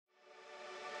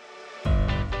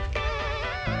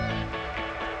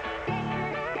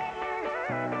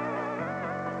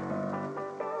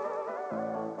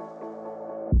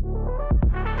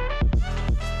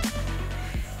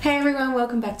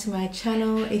welcome back to my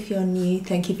channel. If you're new,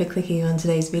 thank you for clicking on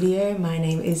today's video. My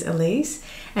name is Elyce,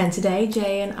 and today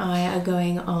Jay and I are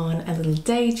going on a little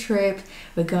day trip.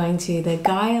 We're going to the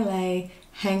Geierlay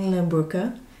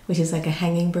Germany, which is like a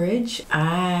hanging bridge.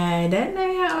 I don't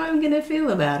know how I'm gonna feel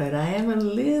about it. I am a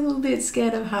little bit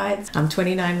scared of heights. I'm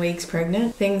 29 weeks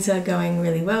pregnant. Things are going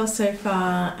really well so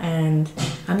far, and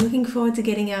I'm looking forward to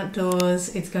getting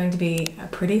outdoors. It's going to be a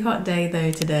pretty hot day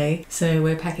though today. So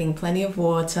we're packing plenty of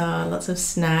water, lots of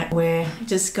snack. We're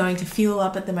just going to fuel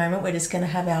up at the moment. We're just gonna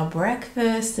have our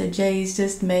breakfast. So Jay's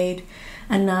just made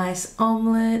a nice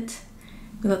omelette.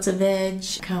 Lots of veg.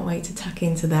 Can't wait to tuck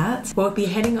into that. We'll be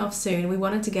heading off soon. We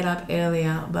wanted to get up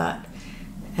earlier, but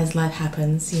as life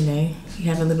happens, you know, you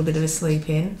have a little bit of a sleep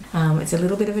in. It's a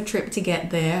little bit of a trip to get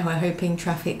there. We're hoping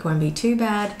traffic won't be too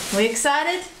bad. Are we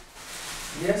excited?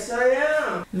 Yes, I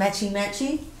am. Matchy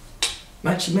matchy?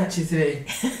 Matchy matchy today.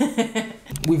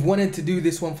 We've wanted to do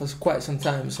this one for quite some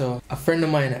time, so a friend of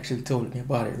mine actually told me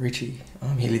about it, Richie.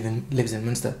 He lives in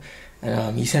Munster,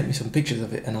 and he sent me some pictures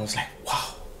of it, and I was like,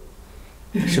 wow.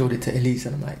 I showed it to Elyce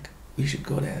and I'm like, we should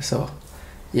go there. So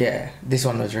yeah, this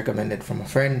one was recommended from a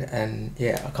friend, and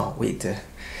yeah, I can't wait to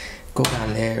go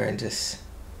down there and just,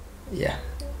 yeah,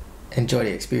 enjoy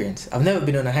the experience. I've never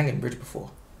been on a hanging bridge before.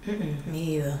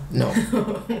 Me either. No.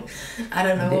 I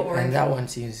don't know what we're And that one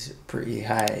seems pretty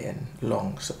high and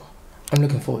long, so I'm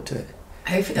looking forward to it.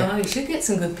 Hopefully, we should get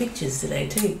some good pictures today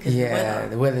too. Yeah,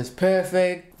 the weather's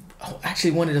perfect. I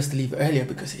actually wanted us to leave earlier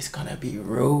because it's gonna be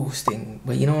roasting,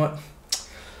 but you know what?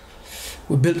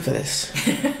 We're built for this.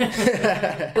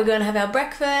 We're going to have our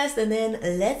breakfast and then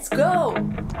let's go.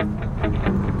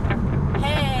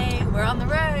 Hey, we're on the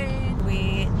road.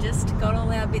 We just got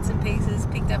all our bits and pieces,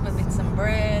 picked up some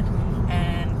bread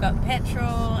and got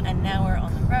petrol, and now we're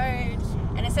on the road.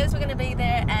 And it says we're going to be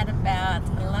there at about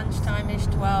lunchtime-ish,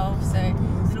 12, so a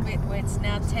little bit, it's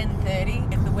now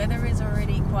 10:30. The weather is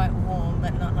already quite warm,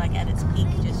 but not like at its peak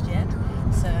just yet.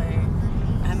 So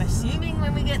I'm assuming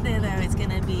when we get there though, it's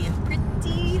gonna be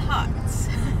pretty hot.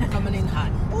 Coming in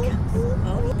hot.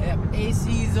 Oh. Yep,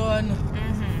 AC's on,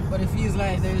 but it feels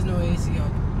like there's no AC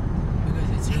on because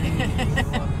it's really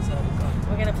warm inside the car.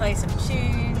 We're gonna play some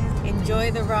tunes,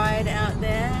 enjoy the ride out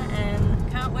there,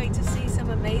 and can't wait to see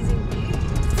some amazing views.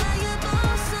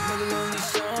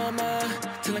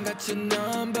 Till I got your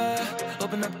number,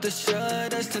 open up the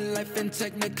shutters to life in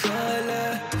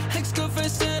Technicolor.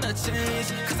 Ex-girlfriends and I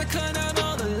changed, cause I cut out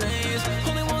all the lanes.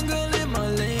 Only one girl in my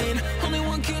lane, only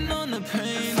one can on the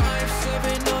pain.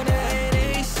 5-7 on the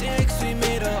 886, we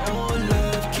made our own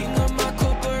love. King of my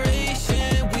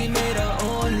corporation, we made our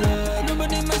own love.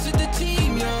 Nobody mess with the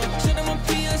team, yo. Shut up on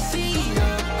PSC, yo.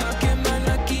 How can my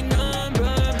lucky number,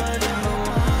 my number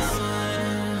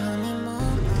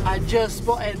one? I just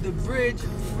spotted the bridge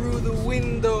through the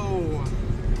window.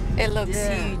 It looks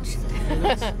huge.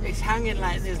 It's hanging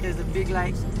like this. There's a big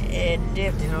like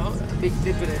dip, you know, a big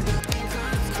dip in it.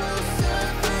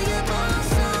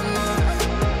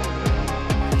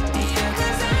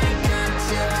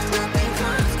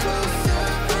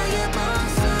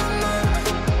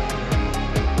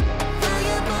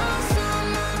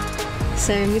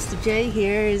 So Mr. J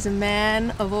here is a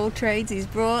man of all trades. He's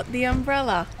brought the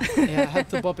umbrella. Yeah, I had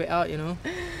to bop it out, you know.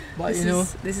 But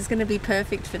this is going to be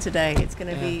perfect for today. It's going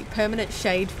to be permanent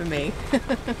shade for me.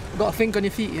 Got to think on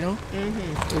your feet, you know.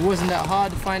 It wasn't that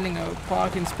hard finding a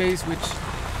parking space,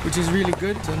 which is really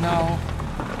good. So now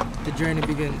the journey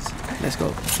begins. Let's go.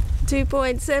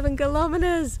 2.7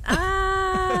 kilometers.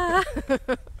 Ah!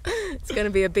 It's going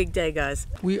to be a big day, guys.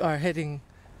 We are heading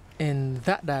in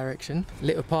that direction.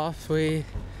 Little pathway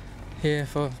here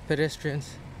for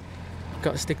pedestrians.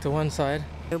 Got to stick to one side.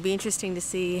 It'll be interesting to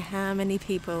see how many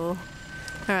people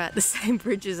are at the same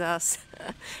bridge as us.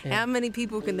 Yeah. How many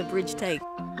people can the bridge take?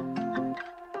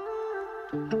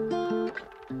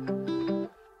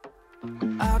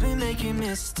 I've been making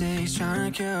mistakes,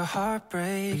 trying to cure a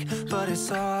heartbreak, but it's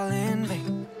all in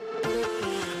vain.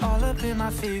 All up in my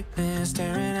feelings,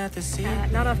 staring at the sea.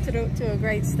 Not off to a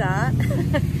great start.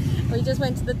 We just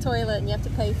went to the toilet and you have to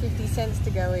pay 50 cents to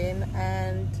go in,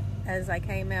 and as I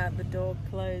came out, the door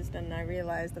closed and I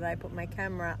realized that I put my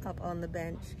camera up on the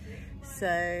bench.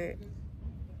 So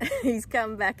he's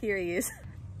come back. Here he is.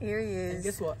 Here he is. And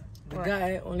guess what? The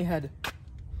guy only had,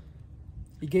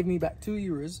 he gave me back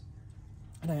 €2,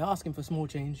 and I asked him for small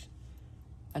change,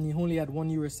 and he only had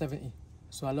 €1.70.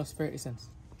 So I lost 30 cents.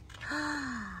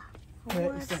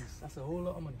 30 cents. That's a whole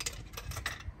lot of money.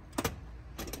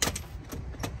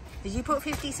 Did you put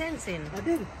 50 cents in? I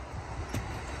did.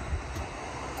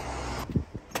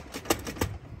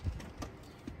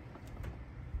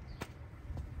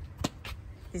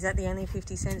 Is that the only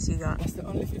 50 cents you got? That's the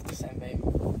only 50 cent, babe.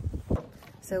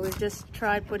 So we've just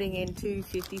tried putting in two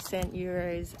 50-cent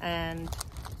euros and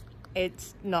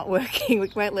it's not working.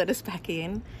 It won't let us back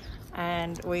in.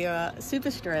 And we are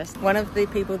super stressed. One of the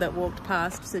people that walked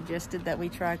past suggested that we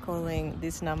try calling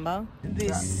this number.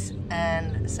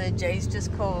 And so Jay's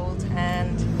just called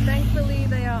and thankfully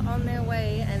they are on their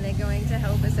way and they're going to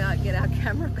help us out get our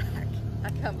camera back. I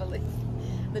can't believe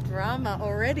the drama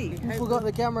already. You forgot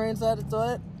the camera inside the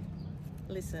toilet?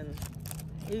 Listen,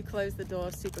 you closed the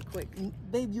door super quick.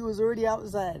 Babe, you was already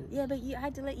outside. Yeah, but I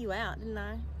had to let you out, didn't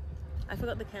I? I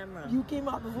forgot the camera. You came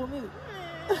out before me.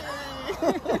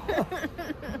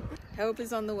 Help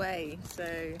is on the way,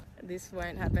 so this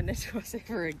won't happen to us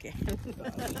ever again.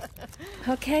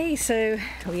 Okay, so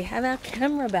we have our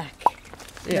camera back.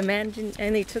 Yeah. The man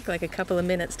only took like a couple of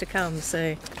minutes to come,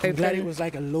 so I'm glad it was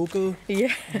like a local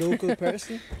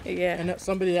person. Yeah. And not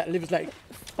somebody that lives like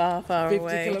far 50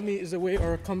 away. kilometers away,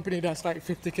 or a company that's like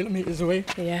 50 kilometers away.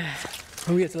 Yeah.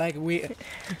 And we had to like wait,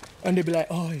 and they'd be like,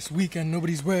 "Oh, it's weekend,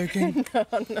 nobody's working." No.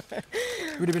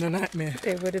 It would have been a nightmare.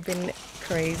 It would have been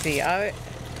crazy.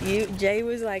 Jay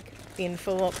was like in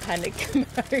full panic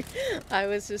mode. I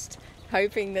was just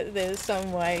hoping that there's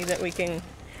some way that we can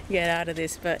get out of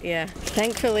this, but yeah,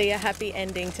 thankfully a happy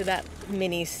ending to that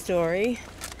mini story.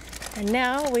 And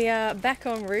now we are back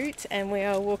en route and we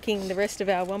are walking the rest of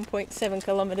our 1.7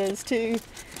 kilometers to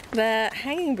the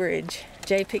hanging bridge.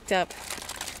 Jay picked up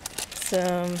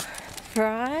some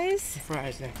fries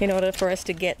Yeah. in order for us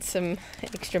to get some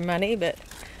extra money, but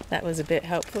that was a bit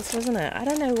helpless, wasn't it? I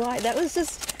don't know why.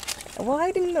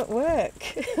 Why didn't it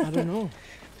work? I don't know.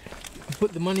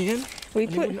 Put the money in.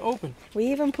 It wouldn't open. We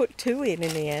even put 2 in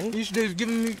the end. You should have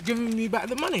given me back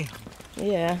the money.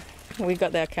 Yeah, we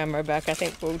got our camera back. I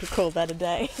think we'll call that a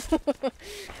day.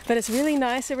 But it's really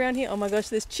nice around here. Oh my gosh,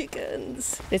 there's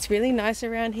chickens. It's really nice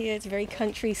around here. It's very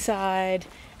countryside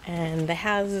and the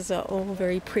houses are all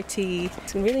very pretty.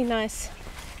 It's a really nice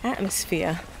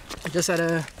atmosphere. I just had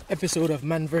a episode of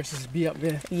Man vs. Bee up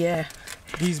there. Yeah.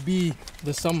 These bee,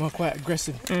 some are quite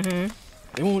aggressive. Mm-hmm.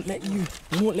 They won't let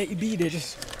you be. They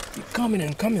just keep coming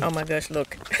and coming. Oh my gosh,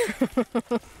 look.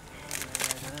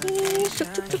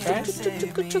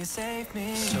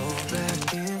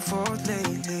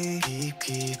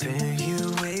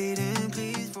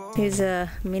 Here's a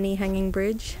mini hanging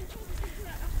bridge,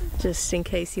 just in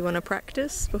case you want to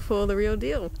practice before the real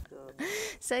deal.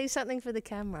 Say something for the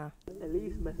camera.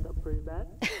 Elyce messed up pretty bad.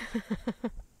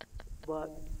 But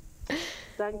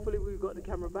thankfully we've got the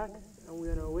camera back and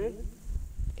we're on our way.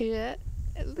 Yeah,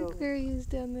 look where he is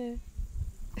down there.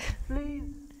 Please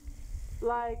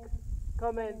like,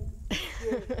 comment,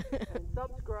 share and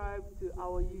subscribe to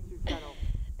our YouTube channel.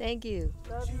 Thank you.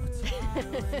 Love you.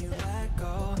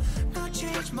 Don't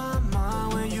change my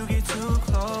mind when you get too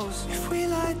close. If we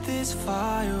light this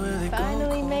fire, will it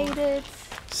Finally made it.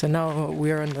 So now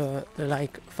we're on the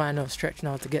like final stretch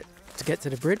now to get to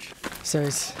the bridge. So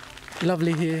it's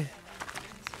lovely here.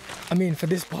 I mean, for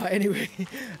this part anyway.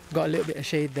 Got a little bit of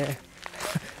shade there.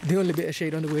 The only bit of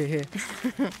shade on the way here.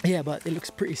 Yeah, but it looks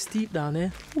pretty steep down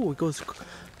there. Oh, it goes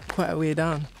quite a way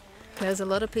down. There's a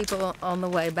lot of people on the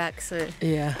way back, so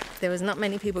yeah, there was not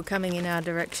many people coming in our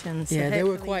direction. So yeah, they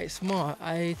were quite smart.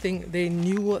 I think they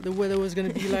knew what the weather was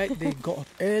going to be like. They got up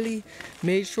early,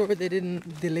 made sure they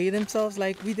didn't delay themselves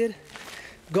like we did.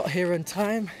 Got here on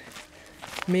time,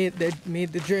 made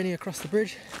the journey across the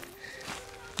bridge,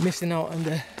 missing out on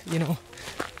the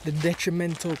the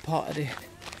detrimental part of the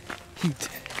heat.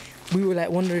 We were like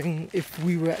wondering if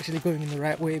we were actually going in the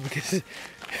right way because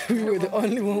we were the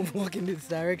only one walking this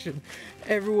direction.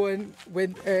 Everyone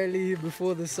went early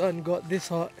before the sun got this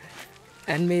hot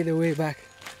and made their way back.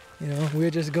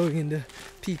 We're just going in the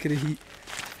peak of the heat.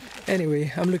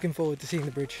 Anyway, I'm looking forward to seeing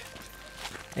the bridge.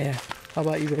 Yeah, how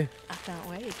about you, babe? I can't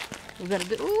wait. We've got a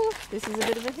bit. Ooh, this is a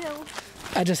bit of a hill.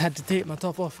 I just had to take my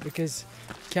top off because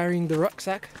carrying the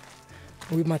rucksack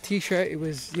with my t-shirt, it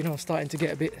was starting to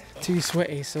get a bit too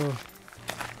sweaty, so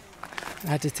I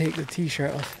had to take the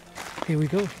t-shirt off. Here we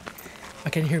go. I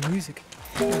can hear music.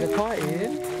 The party here.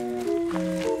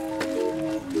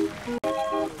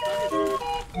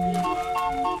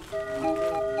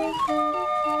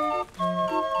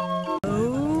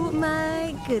 Oh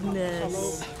my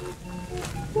goodness.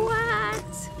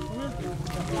 What?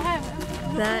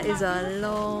 That is a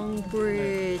long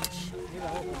bridge.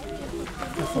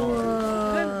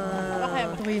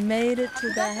 Whoa. We made it to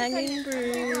the hanging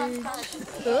bridge.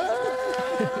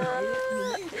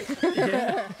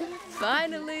 Yeah.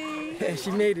 Finally. Yeah,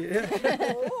 she made it.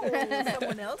 Oh,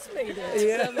 someone else made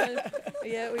it.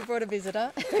 Yeah, we brought a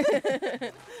visitor.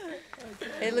 Okay.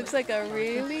 It looks like a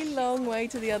really long way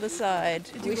to the other side.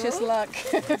 Wish us luck.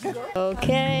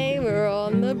 Okay, we're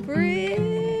on the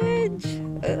bridge.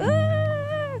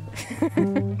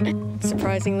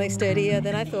 Surprisingly sturdier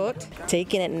than I thought.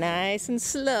 Taking it nice and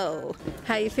slow.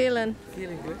 How you feeling?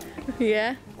 Feeling good.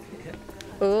 Yeah?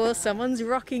 Oh, someone's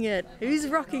rocking it. Who's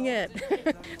rocking it?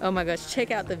 Oh my gosh,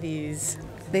 check out the views.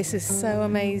 This is so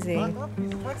amazing. Wow.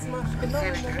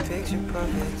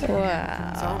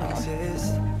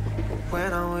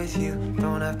 When I'm with you,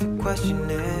 don't have to question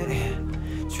it.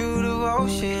 True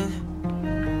devotion.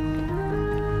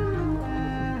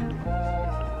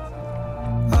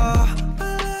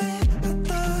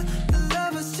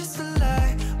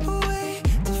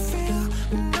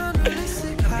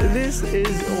 This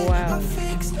is wow.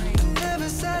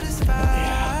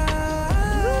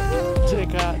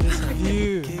 Check out this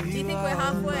view. Do you think we're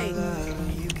halfway?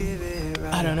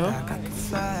 I don't know.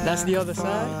 That's the other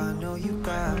side.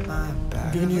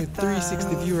 I'm giving you a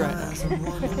 360 view right now.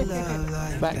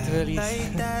 Back to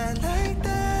Elyce.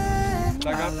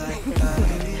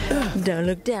 Don't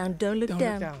look down, don't look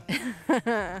down.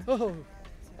 Oh,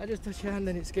 I just touched your hand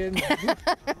and it scared me.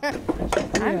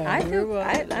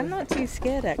 I'm not too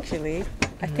scared actually.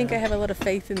 I think I have a lot of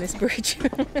faith in this bridge.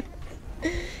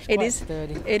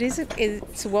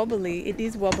 It's wobbly. It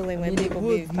is wobbly when people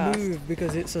move past. It would move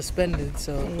because it's suspended,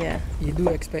 so yeah, you do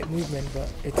expect movement,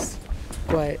 but it's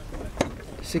quite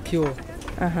secure.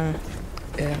 Yeah,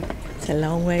 it's a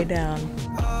long way down.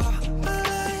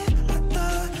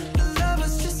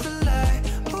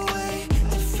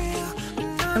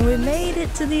 And we made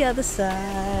it to the other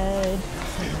side.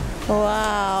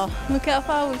 Wow, look how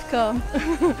far we've come.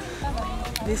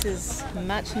 This is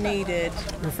much needed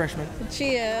Refreshment.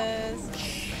 Cheers.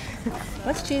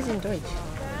 What's cheers in Deutsch?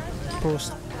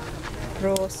 Prost.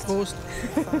 Prost. Prost.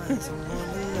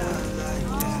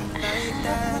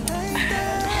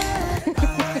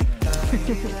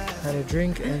 Had a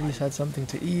drink, Elyce had something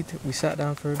to eat. We sat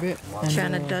down for a bit.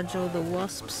 Trying to dodge all the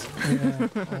wasps. Yeah.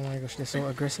 Oh my gosh, they're so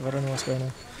aggressive. I don't know what's going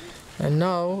on. And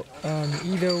now,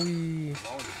 either we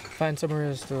find somewhere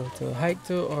else to hike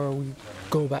to, or we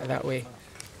go back that way.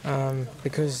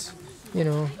 Because, you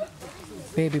know,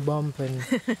 baby bump and,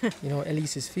 you know,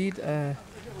 Elyce's feet, you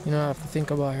know, I have to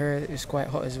think about her. It's quite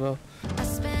hot as well.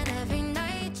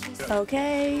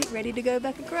 Okay, ready to go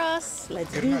back across.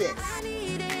 Let's do this.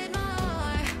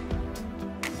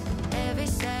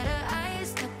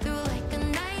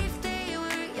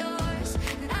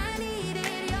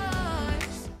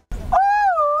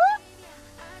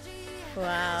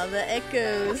 Wow, the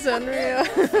echoes, unreal.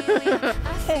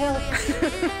 Help.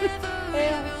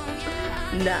 Help.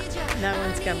 Nah, no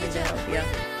one's coming to help you.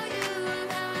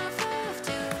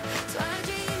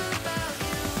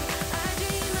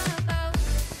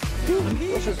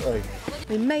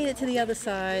 We made it to the other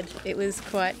side. It was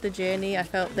quite the journey. I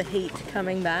felt the heat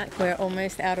coming back. We're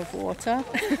almost out of water.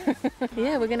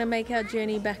 Yeah, we're gonna make our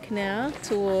journey back now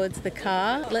towards the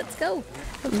car. Let's go.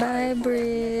 Bye,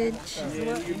 bridge.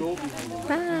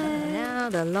 Bye. Now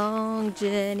the long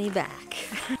journey back.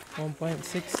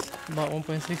 1.6, about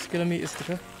 1.6 kilometers to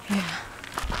go. Yeah.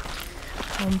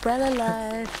 Umbrella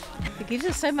life. It gives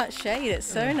us so much shade. It's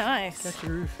so nice. Catch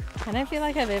your roof. I don't feel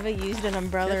like I've ever used an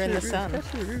umbrella in the sun.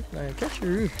 Catch your roof, man. Catch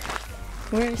your roof.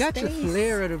 We're in Catch space. the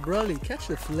flare of the brolly. Catch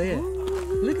the flare.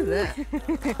 Ooh. Look at that.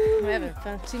 We're having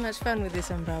fun. Too much fun with this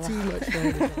umbrella. Too much fun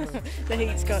with this umbrella. The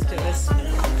heat's got to us.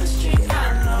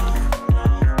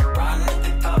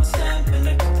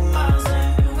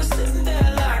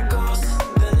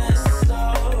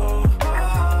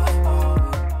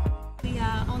 We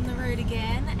are on the road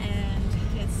again, and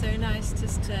it's so nice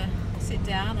just to sit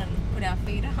down and put our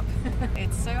feet up.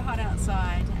 It's so hot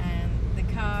outside, and the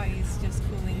car is just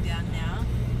cooling down now,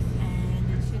 and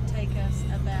it should take us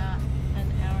about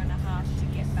an hour and a half to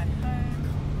get back home.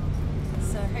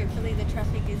 So hopefully the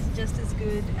traffic is just as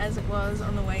good as it was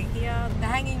on the way here. The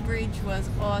hanging bridge was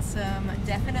awesome.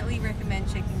 Definitely recommend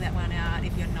checking that one out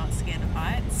if you're not scared of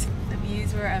heights. The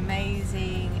views were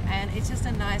amazing, and it's just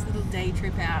a nice little day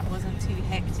trip out. It wasn't too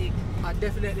hectic. I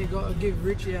definitely got to give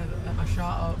Richie a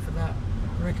shout out for that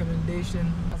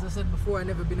recommendation. As I said before, I've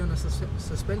never been on a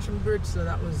suspension bridge, so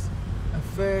that was a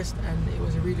first, and it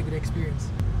was a really good experience.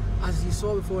 As you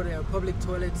saw before, there are public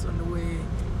toilets on the way.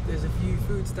 There's a few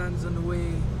food stands on the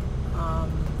way.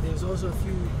 There's also a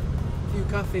few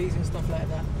cafes and stuff like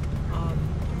that.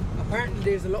 Apparently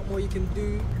there's a lot more you can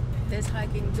do. There's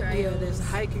hiking trails. Yeah, there's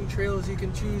hiking trails. You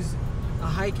can choose a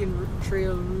hiking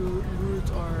trail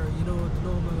route, or, you know, the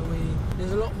normal way.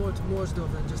 There's a lot more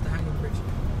stuff than just a hanging bridge.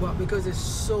 But because it's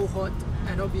so hot,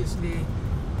 and obviously,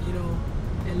 you know,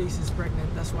 Elyce is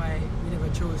pregnant, that's why we never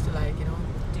chose to, like, you know,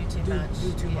 too much.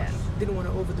 Do too much. Didn't want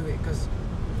to overdo it because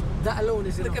that alone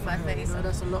is enough. Look at my face. You know,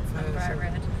 that's a lot for her. Bright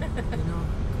red. You know,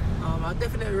 I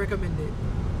definitely recommend it.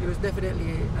 It was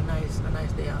definitely a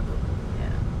nice day out though.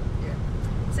 Yeah.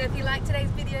 So if you liked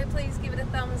today's video, please give it a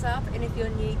thumbs up, and if you're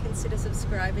new, consider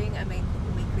subscribing. I make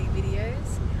weekly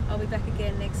videos. I'll be back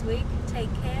again next week. take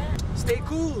care. Stay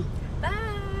cool. Bye.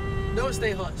 Don't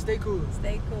stay hot. Stay cool.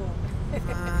 Stay cool.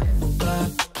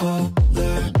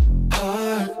 Bye.